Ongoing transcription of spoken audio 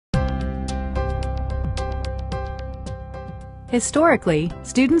Historically,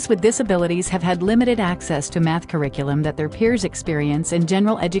 students with disabilities have had limited access to math curriculum that their peers experience in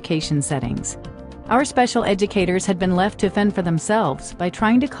general education settings. Our special educators had been left to fend for themselves by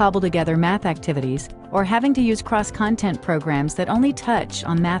trying to cobble together math activities or having to use cross-content programs that only touch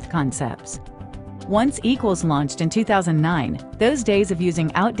on math concepts. Once Equals launched in 2009, those days of using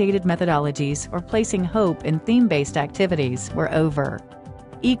outdated methodologies or placing hope in theme-based activities were over.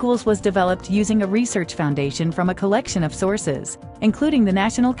 Equals was developed using a research foundation from a collection of sources, including the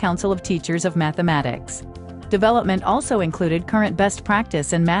National Council of Teachers of Mathematics. Development also included current best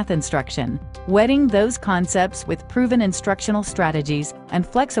practice in math instruction, wedding those concepts with proven instructional strategies and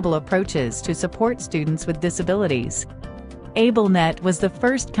flexible approaches to support students with disabilities. AbleNet was the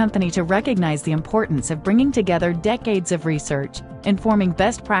first company to recognize the importance of bringing together decades of research, informing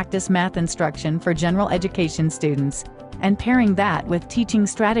best practice math instruction for general education students, and pairing that with teaching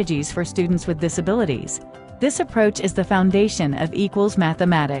strategies for students with disabilities. This approach is the foundation of Equals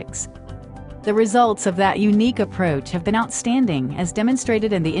Mathematics. The results of that unique approach have been outstanding, as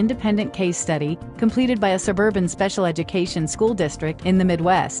demonstrated in the independent case study completed by a suburban special education school district in the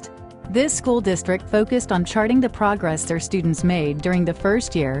Midwest. This school district focused on charting the progress their students made during the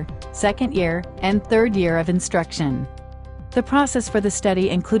first year, second year, and third year of instruction. The process for the study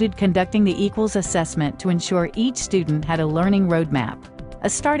included conducting the Equals assessment to ensure each student had a learning roadmap, a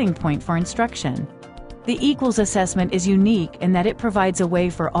starting point for instruction. The Equals assessment is unique in that it provides a way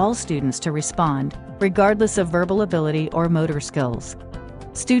for all students to respond, regardless of verbal ability or motor skills.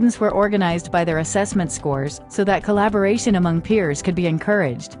 Students were organized by their assessment scores so that collaboration among peers could be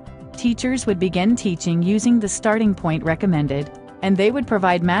encouraged. Teachers would begin teaching using the starting point recommended, and they would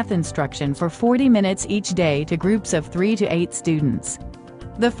provide math instruction for 40 minutes each day to groups of 3 to 8 students.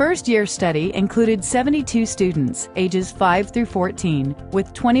 The first-year study included 72 students, ages 5 through 14,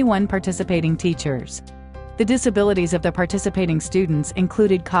 with 21 participating teachers. The disabilities of the participating students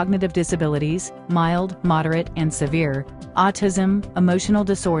included cognitive disabilities, mild, moderate, and severe, autism, emotional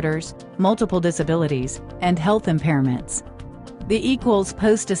disorders, multiple disabilities, and health impairments. The Equals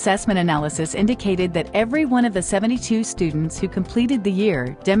post-assessment analysis indicated that every one of the 72 students who completed the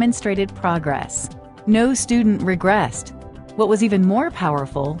year demonstrated progress. No student regressed. What was even more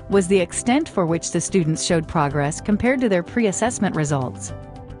powerful was the extent for which the students showed progress compared to their pre-assessment results.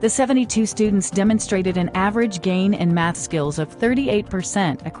 The 72 students demonstrated an average gain in math skills of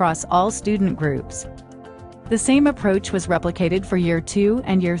 38% across all student groups. The same approach was replicated for Year 2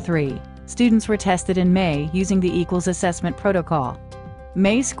 and Year 3. Students were tested in May using the Equals assessment protocol.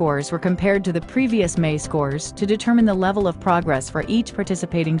 May scores were compared to the previous May scores to determine the level of progress for each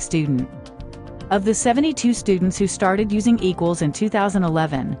participating student. Of the 72 students who started using Equals in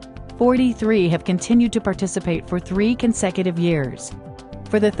 2011, 43 have continued to participate for 3 consecutive years.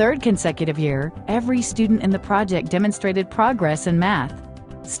 For the third consecutive year, every student in the project demonstrated progress in math.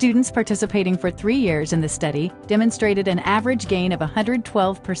 Students participating for 3 years in the study demonstrated an average gain of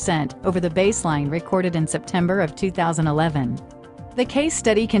 112% over the baseline recorded in September of 2011. The case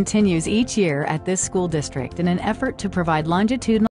study continues each year at this school district in an effort to provide longitudinal